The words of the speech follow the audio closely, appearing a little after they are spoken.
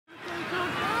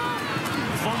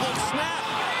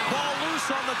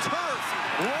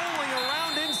rolling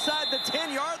around inside the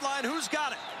 10-yard line. Who's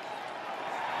got it?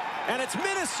 And it's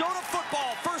Minnesota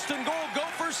football. First and goal,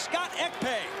 Gophers. Scott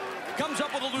Ekpe comes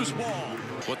up with a loose ball.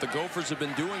 What the Gophers have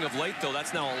been doing of late, though,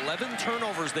 that's now 11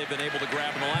 turnovers they've been able to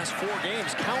grab in the last 4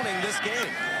 games, counting this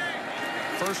game.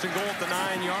 First and goal at the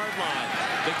 9-yard line.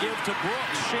 The give to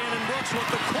Brooks. Shannon Brooks with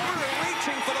the corner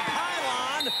reaching for the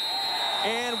pylon.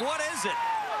 And what is it?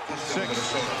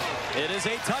 6. It is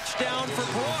a touchdown for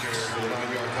Brooks.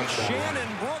 Shannon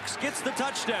Brooks gets the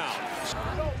touchdown.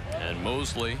 And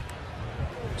Mosley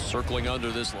circling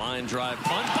under this line drive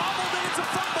punt. Bobbled, and it's a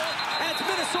fumble, and it's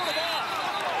Minnesota ball.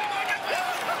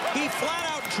 He flat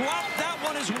out dropped that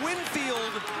one as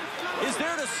Winfield is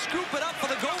there to scoop it up for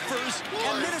the Gophers,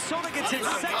 and Minnesota gets its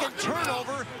second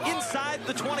turnover inside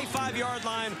the 25-yard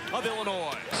line of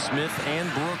Illinois. Smith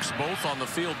and Brooks both on the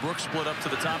field. Brooks split up to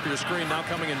the top of your screen, now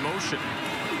coming in motion.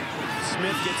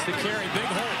 Smith gets the carry, big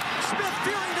hole. Smith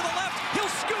veering to the left,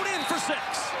 he'll scoot in for 6.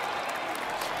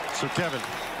 So, Kevin,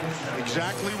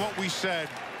 exactly what we said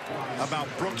about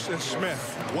Brooks and Smith.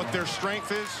 What their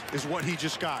strength is what he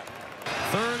just got.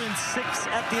 3rd and 6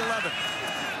 at the 11.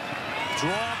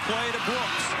 Draw play to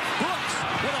Brooks. Brooks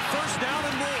with a first down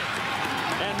and more.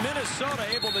 And Minnesota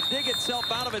able to dig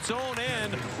itself out of its own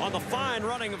end on the fine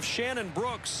running of Shannon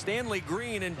Brooks. Stanley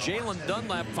Green and Jalen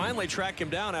Dunlap finally track him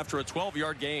down after a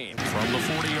 12-yard gain. From the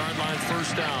 40-yard line,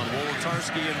 first down.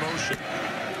 Wolotarski in motion.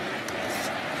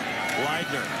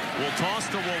 Leidner will toss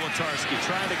to Wolotarski,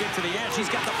 trying to get to the edge. He's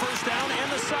got the first down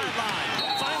and the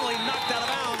sideline. Finally knocked out of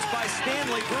bounds by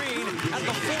Stanley Green at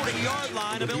the 40-yard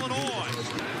line of Illinois.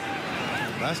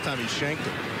 Last time he shanked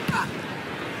it.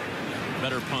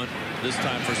 Better punt this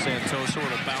time for Santoso.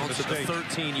 It'll bounce at the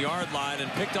 13-yard line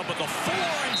and picked up at the 4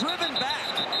 and driven back.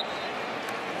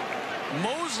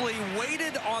 Mosley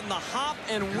waited on the hop,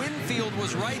 and Winfield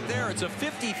was right there. It's a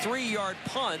 53-yard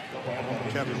punt,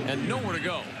 and nowhere to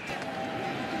go.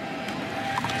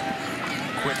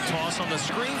 Quick toss on the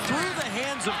screen through the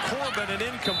hands of Corbin and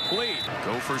incomplete.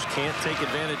 Gophers can't take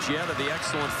advantage yet of the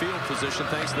excellent field position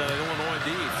thanks to that Illinois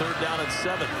D. 3rd down and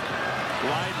 7.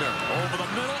 Leidner over the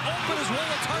middle. Open is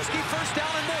Wolotarski. First down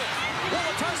and more.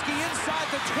 Wolotarski inside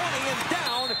the 20 and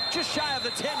down just shy of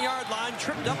the 10-yard line.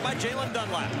 Tripped up by Jalen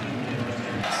Dunlap.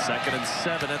 2nd and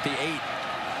 7 at the 8.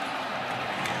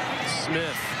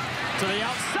 Smith to the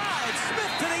outside.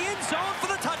 Smith to the end zone for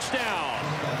the touchdown.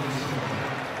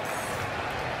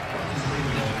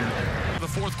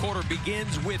 The fourth quarter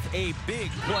begins with a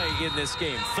big play in this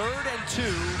game. 3rd and 2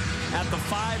 at the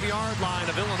 5-yard line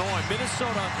of Illinois.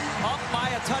 Minnesota up by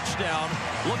a touchdown,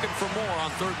 looking for more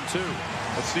on 3rd and 2.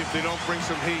 Let's see if they don't bring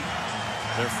some heat.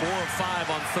 They're 4 of 5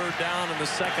 on 3rd down in the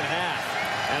second half.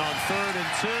 And on 3rd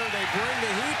and 2, they bring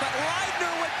the heat, but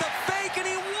Leidner with the fake, and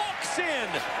he walks in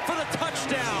for the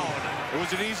touchdown. It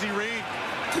was an easy read.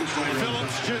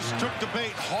 Phillips just took the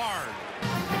bait hard.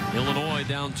 Illinois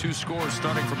down 2 scores,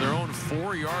 starting from their own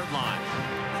 4-yard line.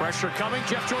 Pressure coming.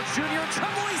 Jeff George Jr. in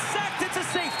trouble. He's sacked. It's a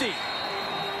safety.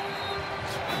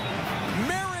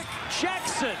 Merrick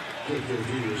Jackson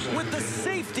with the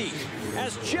safety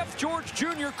as Jeff George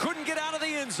Jr. couldn't get out of the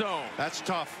end zone. That's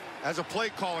tough. As a play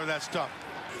caller, that's tough.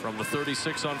 From the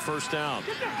 36 on first down.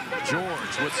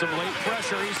 George with some late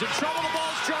pressure. He's in trouble. The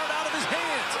ball's jarred out of his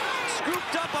hands.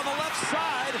 Scooped up on the left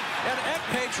side, and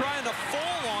Ekpe trying to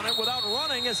fall on it without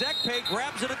running as Ekpe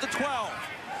grabs it at the 12.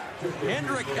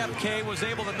 Hendrick Ekpe was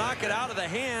able to knock it out of the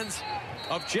hands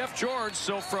of Jeff George.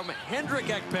 So from Hendrick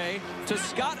Ekpe to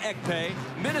Scott Ekpe,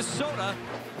 Minnesota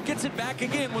gets it back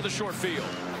again with a short field.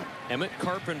 Emmett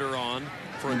Carpenter on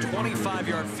for a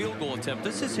 25-yard field goal attempt.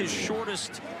 This is his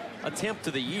shortest attempt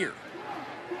of the year.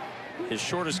 His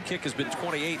shortest kick has been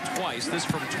 28 twice. This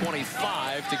from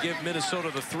 25 to give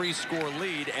Minnesota the 3-score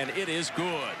lead, and it is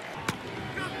good.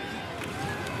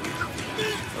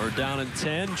 3rd down and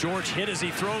 10. George hit as he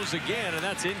throws again, and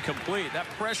that's incomplete. That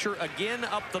pressure again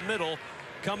up the middle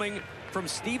coming from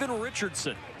Steven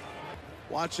Richardson.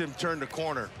 Watch him turn the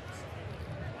corner.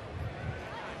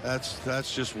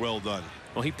 That's just well done.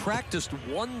 Well, he practiced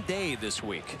 1 day this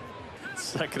week.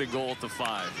 2nd and goal at the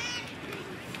 5.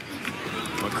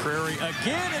 McCrary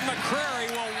again, and McCrary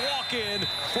will walk in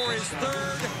for his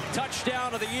 3rd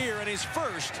touchdown of the year and his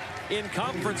first in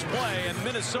conference play, and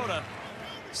Minnesota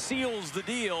seals the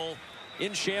deal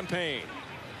in Champaign.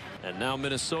 And now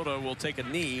Minnesota will take a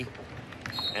knee,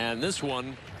 and this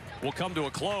one will come to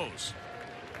a close.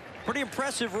 Pretty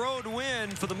impressive road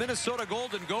win for the Minnesota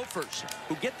Golden Gophers,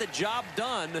 who get the job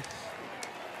done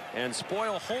and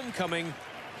spoil homecoming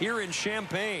here in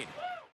Champaign.